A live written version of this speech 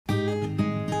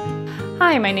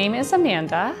Hi, my name is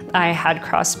Amanda. I had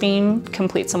Crossbeam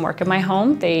complete some work in my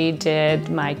home. They did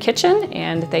my kitchen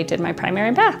and they did my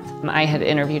primary bath. I had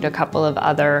interviewed a couple of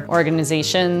other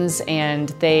organizations and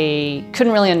they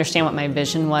couldn't really understand what my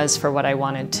vision was for what I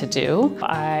wanted to do.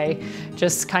 I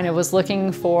just kind of was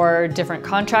looking for different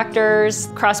contractors.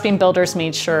 Crossbeam Builders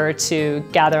made sure to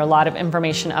gather a lot of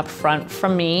information up front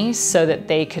from me so that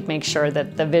they could make sure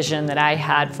that the vision that I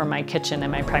had for my kitchen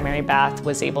and my primary bath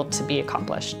was able to be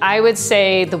accomplished. I would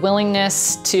say the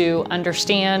willingness to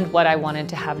understand what I wanted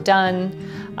to have done,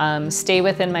 stay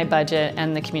within my budget,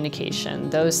 and the communication.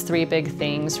 Those three big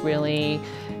things really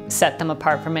set them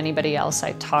apart from anybody else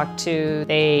I talked to.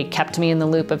 They kept me in the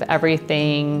loop of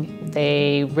everything.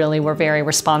 They really were very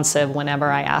responsive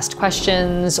whenever I asked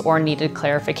questions or needed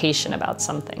clarification about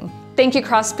something. Thank you,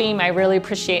 Crossbeam. I really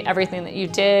appreciate everything that you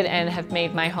did and have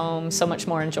made my home so much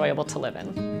more enjoyable to live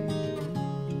in.